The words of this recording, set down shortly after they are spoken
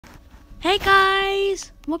Hey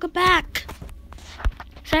guys, welcome back.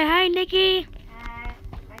 Say hi, Nikki. I'm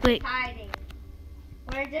Wait. hiding.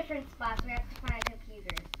 We're in different spots. We have to find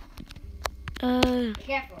computers. Be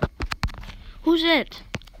careful. Who's it?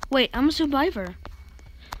 Wait, I'm a survivor.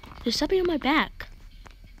 There's something on my back.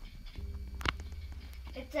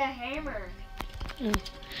 It's a hammer. Oh.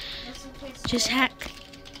 Just Just hack.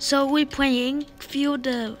 So we're playing Feel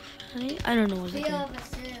the... I don't know what it is.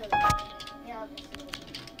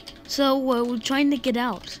 So we're trying to get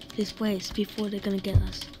out this place before they're gonna get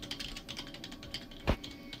us. She's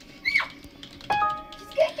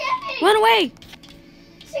gonna get me! Run away!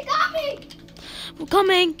 She got me! We're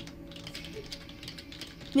coming!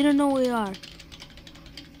 We don't know where we are.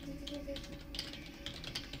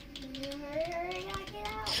 Hurry, I gotta get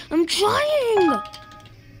out. I'm trying!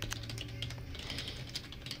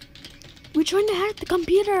 We're trying to hack the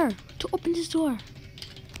computer to open this door.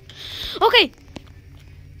 Okay!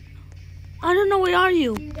 I don't know, where are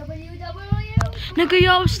you? Nikki, are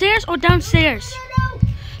you upstairs or downstairs?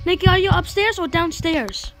 Nikki, are you upstairs or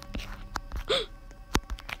downstairs?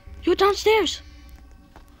 You're downstairs.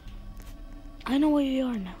 I know where you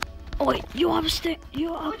are now. Oh wait, you're upstairs.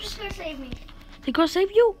 You're Who's upstairs. just gonna save me? The girl save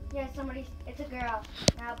you? Yeah, somebody. It's a girl,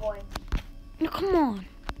 not a boy. No, come on.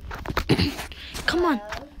 Come on.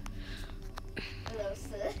 Hello,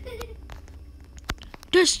 sir.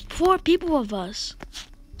 There's 4 people of us.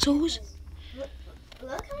 So who's...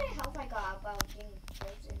 Look how much health I got about being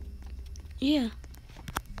frozen. Yeah.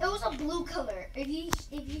 It was a blue color. If you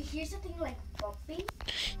hear something like bumping,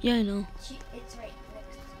 Yeah, I know. it's right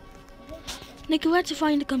next. Nikki, we have to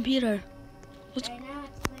find the computer. Right now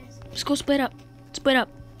it's Let's go split up. Split up.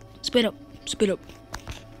 Split up. Split up.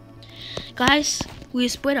 Guys, we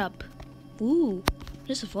split up. Ooh,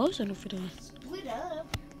 there's a photo center for that. split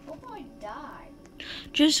up. Hope I die.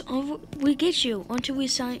 Just over, we get you until we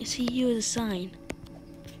see you as a sign.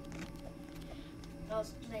 No,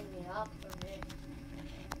 splitting me up for me.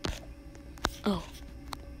 Oh.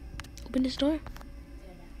 Open this door.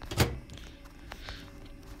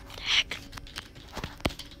 Heck.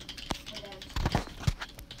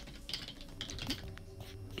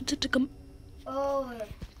 It's the Oh,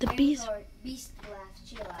 the beast. Beast left.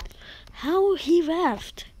 She left. How he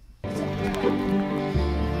left?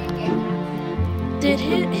 Did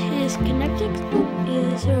his connected?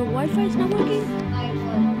 Is her Wi-Fi's not working?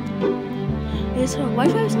 Is her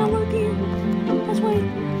Wi-Fi's not working? That's why.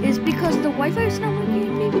 It's because the Wi-Fi's not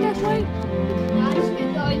working. Maybe that's why. Now just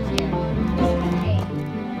gonna go in here.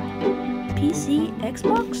 PC,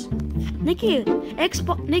 Xbox. Nikki,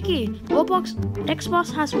 Nikki, Roblox.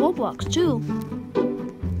 Xbox has Roblox too.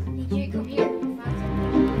 Need you to come here. Find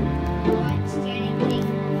something. One standing thing.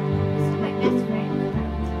 This is my best friend.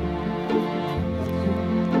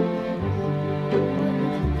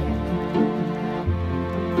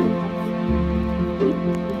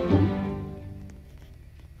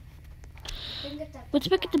 Let's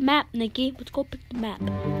pick the map, Nikki. Let's go pick the map.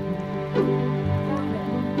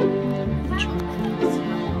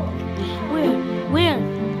 Where?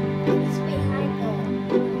 It's behind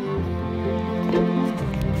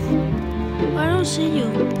I don't see you.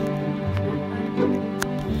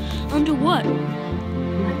 Under what?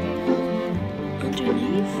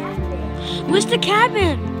 Underneath? Where's the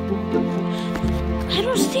cabin? I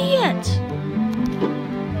don't see it.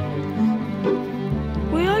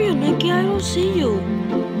 Where are you, Nikki? I don't see you.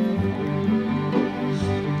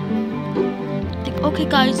 Okay,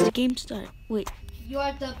 guys, the game started. Wait.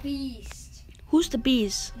 You're the beast. Who's the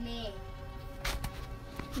bees? Me.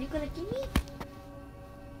 You gonna give me?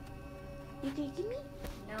 You gonna give me?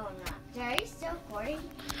 No, I'm not. Are you still recording?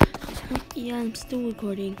 Yeah, I'm still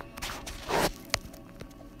recording.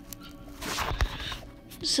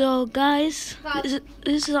 So, guys,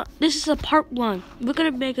 this is a part 1. We're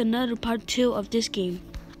gonna make another part 2 of this game.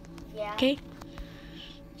 Yeah. Okay?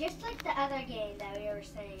 Just like the other game that we were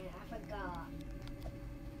saying, I forgot.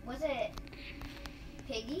 Was it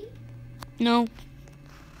Piggy? No.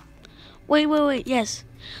 Wait. Yes,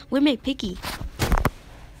 we made Piggy.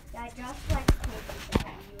 Yeah, just like Piggy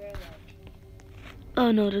that you were like.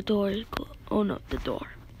 Oh no, the door is closed. Oh no, the door.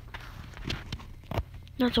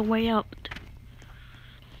 That's a way out.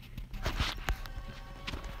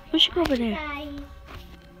 We should go over there.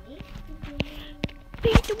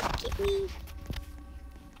 Please don't keep me.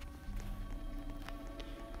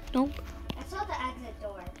 Nope. I saw the exit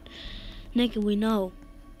door. Nikki, we know.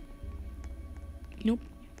 Nope.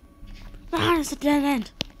 Ah, it's a dead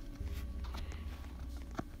end.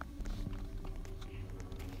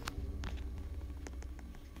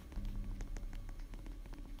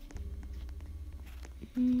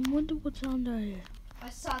 Wonder what's under here. I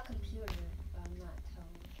saw a computer, but I'm not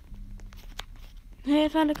telling. Hey, I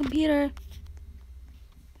found a computer.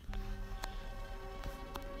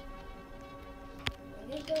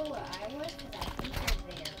 I didn't go where I was because I think they're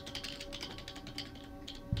there.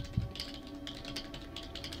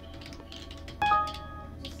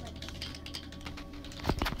 Just like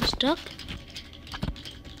You stuck?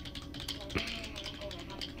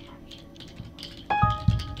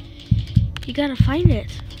 You gotta find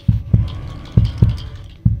it.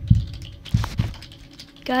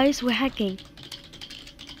 Guys, we're hacking.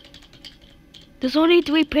 There's only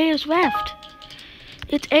 3 players left.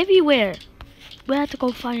 It's everywhere. We have to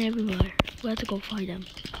go find everywhere. We have to go find them.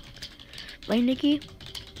 Right, Nikki?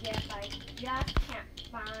 yes, I just can't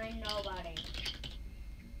find nobody.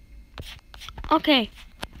 Okay.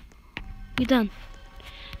 We're done.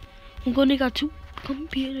 We're gonna got 2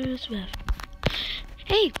 computers left.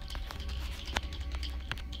 Hey!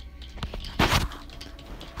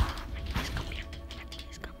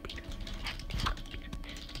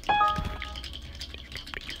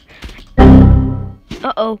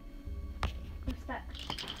 Uh-oh. What's that?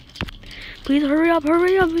 Please hurry up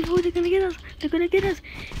before they're gonna get us. They're gonna get us.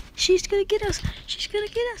 She's gonna get us. She's gonna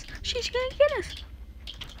get us. She's gonna get us.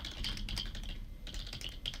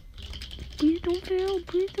 Please don't fail.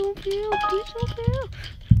 Please don't fail. Please don't fail.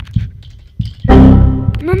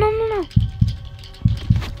 No, no, no, no.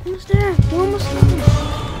 Almost there. We're almost there.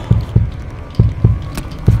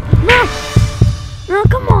 No! No,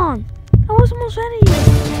 come on. I was almost ready.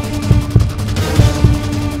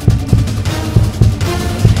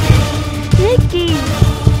 Nikki,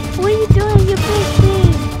 what are you doing? You're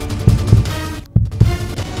fixing.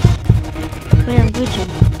 Wait, I'm glitching.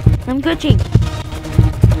 I'm glitching.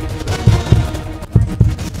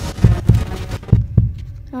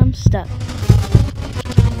 I'm stuck.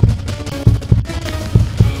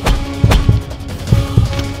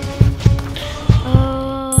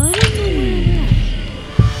 I don't know where it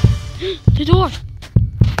is. The door.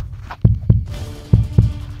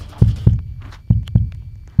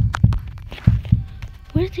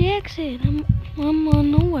 Where's the exit? I'm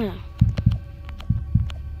nowhere.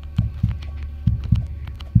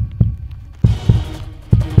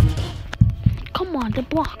 Come on, the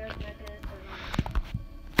block.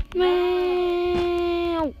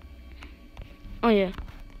 Meow. Oh yeah.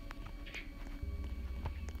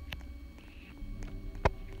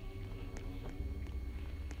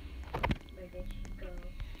 Where did she go?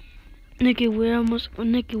 Nikki,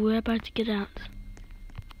 we're about to get out.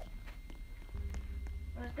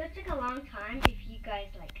 Well, it's gonna take a long time if you guys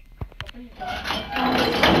like open the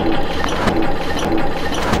door.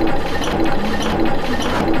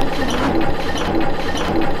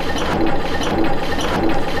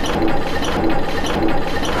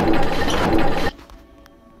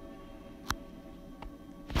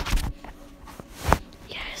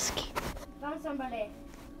 Yes, Found somebody.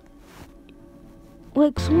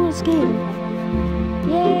 look, someone escaped.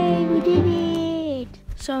 Yay, we did it!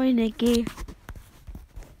 Sorry, Nikki.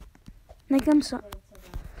 Nick, I'm sorry.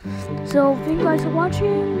 So, if you guys are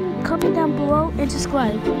watching, comment down below and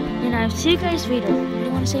subscribe. And I'll see you guys later. You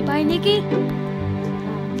want to say bye, Nikki?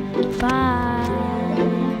 Bye.